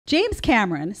James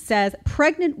Cameron says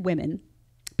pregnant women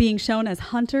being shown as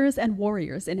hunters and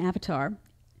warriors in Avatar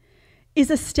is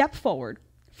a step forward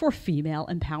for female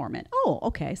empowerment. Oh,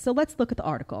 okay. So let's look at the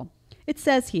article. It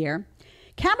says here,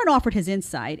 Cameron offered his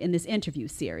insight in this interview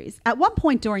series. At one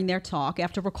point during their talk,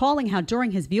 after recalling how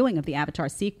during his viewing of the Avatar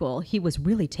sequel, he was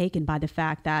really taken by the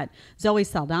fact that Zoe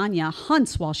Saldana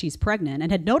hunts while she's pregnant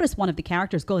and had noticed one of the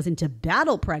characters goes into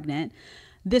battle pregnant.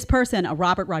 This person,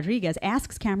 Robert Rodriguez,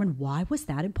 asks Cameron, why was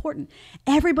that important?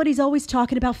 Everybody's always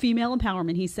talking about female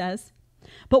empowerment, he says.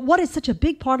 But what is such a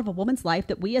big part of a woman's life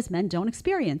that we as men don't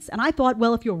experience? And I thought,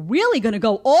 well, if you're really going to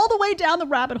go all the way down the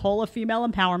rabbit hole of female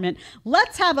empowerment,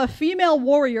 let's have a female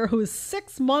warrior who's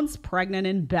 6 months pregnant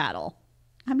in battle.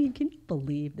 I mean, can you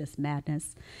believe this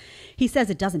madness? He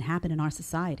says it doesn't happen in our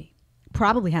society.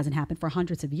 Probably hasn't happened for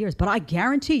hundreds of years, but I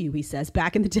guarantee you, he says,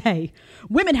 back in the day,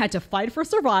 women had to fight for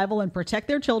survival and protect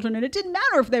their children, and it didn't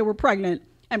matter if they were pregnant.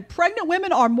 And pregnant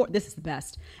women are more, this is the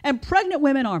best, and pregnant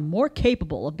women are more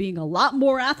capable of being a lot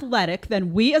more athletic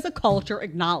than we as a culture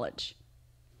acknowledge.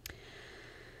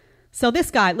 So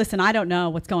this guy, listen, I don't know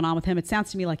what's going on with him. It sounds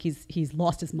to me like he's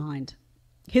lost his mind.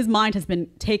 His mind has been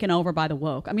taken over by the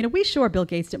woke. I mean, are we sure Bill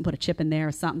Gates didn't put a chip in there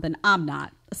or something? I'm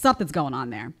not. Something's going on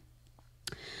there.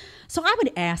 So I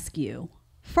would ask you,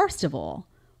 first of all,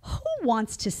 who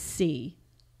wants to see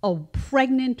a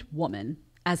pregnant woman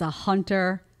as a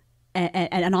hunter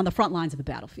and on the front lines of a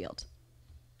battlefield?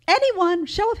 Anyone?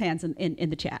 Show of hands in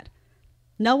the chat.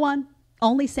 No one?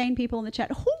 Only sane people in the chat.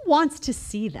 Who wants to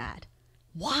see that?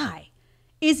 Why?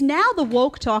 Is now the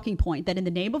woke talking point that in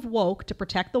the name of woke, to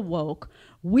protect the woke,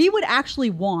 we would actually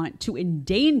want to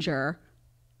endanger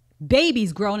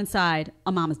babies grown inside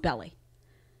a mama's belly?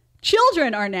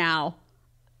 Children are now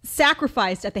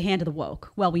sacrificed at the hand of the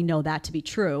woke. Well, we know that to be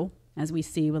true, as we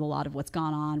see with a lot of what's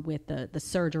gone on with the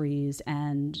surgeries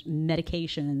and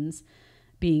medications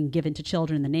being given to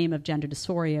children in the name of gender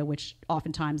dysphoria, which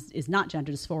oftentimes is not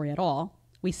gender dysphoria at all.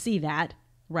 We see that,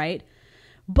 right?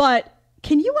 But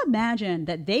can you imagine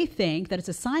that they think that it's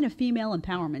a sign of female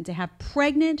empowerment to have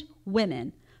pregnant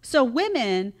women? So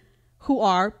women who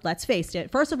are, let's face it,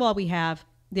 first of all, we have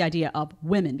the idea of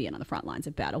women being on the front lines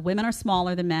of battle. Women are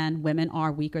smaller than men. Women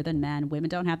are weaker than men. Women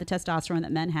don't have the testosterone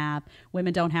that men have.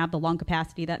 Women don't have the lung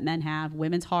capacity that men have.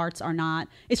 Women's hearts are not.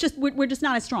 It's just, we're just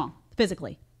not as strong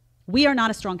physically. We are not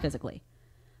as strong physically.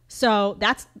 So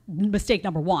that's mistake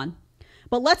number one.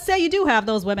 But let's say you do have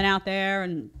those women out there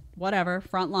and whatever,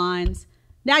 front lines.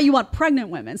 Now you want pregnant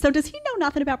women. So does he know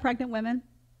nothing about pregnant women?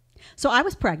 So I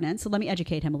was pregnant. So let me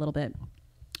educate him a little bit.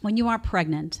 When you are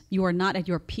pregnant, you are not at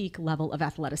your peak level of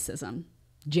athleticism,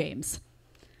 James.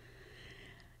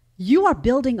 You are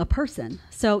building a person.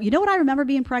 So you know what I remember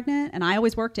being pregnant? And I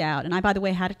always worked out. And I, by the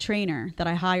way, had a trainer that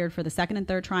I hired for the second and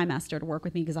third trimester to work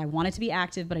with me because I wanted to be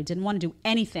active, but I didn't want to do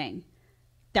anything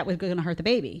that was going to hurt the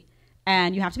baby.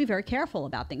 And you have to be very careful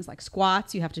about things like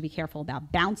squats. You have to be careful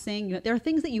about bouncing. There are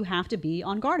things that you have to be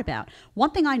on guard about.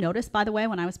 One thing I noticed, by the way,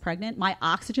 when I was pregnant, my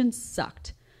oxygen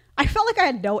sucked. I felt like I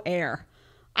had no air.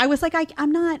 I was like,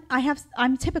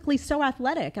 I'm typically so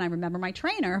athletic. And I remember my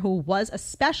trainer, who was a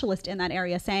specialist in that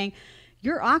area, saying,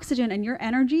 your oxygen and your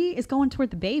energy is going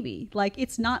toward the baby. Like,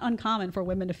 it's not uncommon for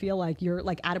women to feel like you're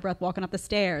like out of breath walking up the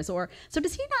stairs. Or so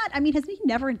does he not? I mean, has he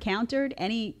never encountered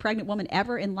any pregnant woman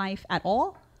ever in life at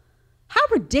all? How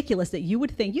ridiculous that you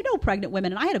would think, pregnant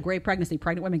women, and I had a great pregnancy.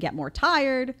 Pregnant women get more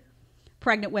tired.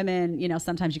 Pregnant women,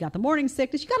 sometimes you got the morning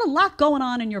sickness. You got a lot going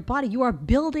on in your body. You are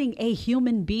building a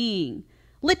human being.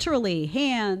 Literally,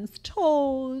 hands,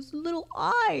 toes, little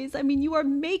eyes. I mean, you are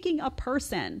making a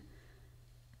person.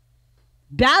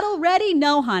 Battle ready?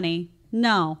 No, honey.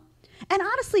 No. And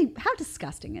honestly, how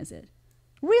disgusting is it?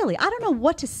 Really, I don't know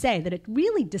what to say, that it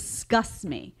really disgusts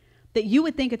me that you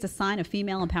would think it's a sign of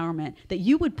female empowerment, that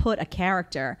you would put a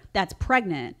character that's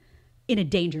pregnant in a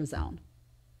danger zone.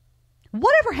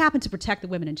 Whatever happened to protect the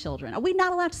women and children? Are we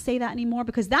not allowed to say that anymore?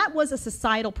 Because that was a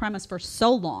societal premise for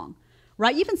so long.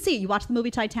 Right? You even see it. You watch the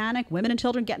movie Titanic, women and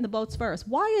children get in the boats first.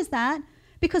 Why is that?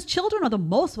 Because children are the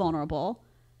most vulnerable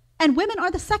and women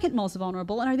are the second most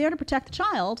vulnerable and are there to protect the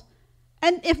child.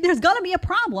 And if there's going to be a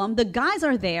problem, the guys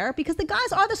are there because the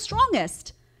guys are the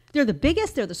strongest. They're the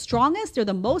biggest. They're the strongest. They're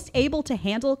the most able to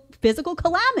handle physical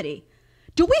calamity.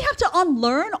 Do we have to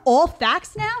unlearn all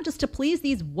facts now just to please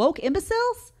these woke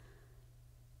imbeciles?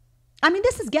 I mean,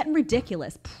 this is getting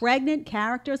ridiculous. Pregnant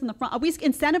characters in the front. Are we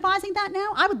incentivizing that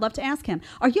now? I would love to ask him.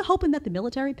 Are you hoping that the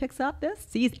military picks up this,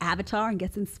 sees Avatar and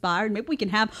gets inspired? Maybe we can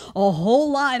have a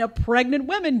whole line of pregnant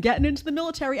women getting into the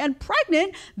military. And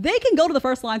pregnant, they can go to the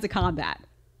first lines of combat.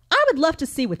 I would love to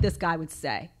see what this guy would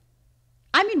say.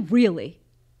 I mean, really,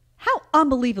 how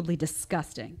unbelievably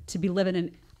disgusting to be living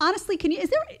in. Honestly,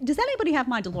 does anybody have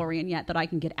my DeLorean yet that I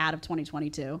can get out of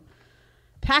 2022?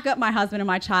 Pack up my husband and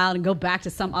my child and go back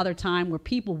to some other time where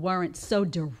people weren't so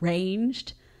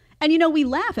deranged. And, we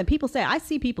laugh and people say, I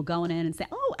see people going in and say,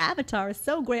 oh, Avatar is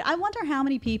so great. I wonder how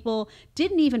many people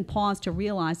didn't even pause to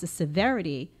realize the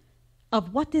severity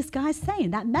of what this guy's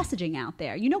saying, that messaging out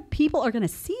there. People are going to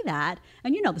see that.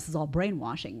 And this is all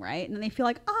brainwashing, right? And then they feel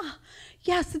like,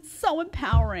 yes, it's so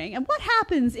empowering. And what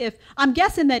happens if, I'm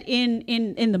guessing that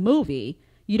in the movie,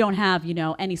 you don't have,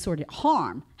 any sort of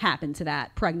harm happen to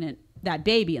that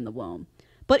baby in the womb.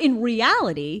 But in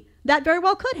reality, that very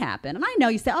well could happen. And I know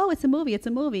you say, oh, it's a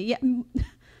movie.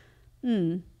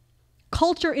 Yeah.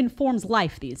 Culture informs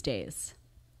life these days.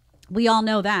 We all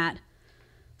know that.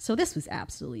 So this was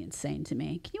absolutely insane to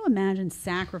me. Can you imagine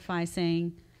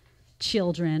sacrificing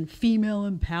children, female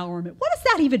empowerment? What does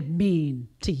that even mean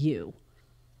to you?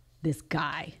 This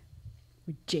guy,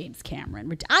 James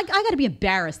Cameron. I got to be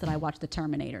embarrassed that I watched The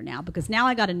Terminator now, because now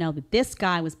I got to know that this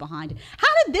guy was behind it. How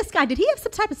did he have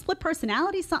some type of split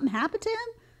personality? Something happened to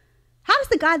him? How does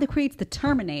the guy that creates The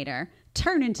Terminator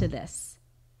turn into this?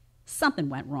 Something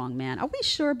went wrong, man. Are we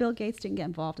sure Bill Gates didn't get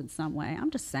involved in some way? I'm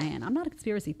just saying. I'm not a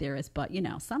conspiracy theorist, but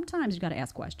sometimes you got to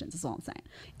ask questions. That's all I'm saying.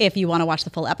 If you want to watch the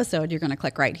full episode, you're going to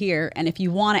click right here. And if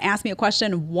you want to ask me a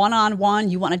question one-on-one,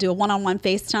 you want to do a one-on-one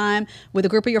FaceTime with a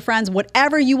group of your friends,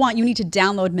 whatever you want, you need to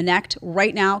download Connect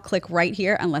right now. Click right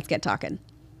here and let's get talking.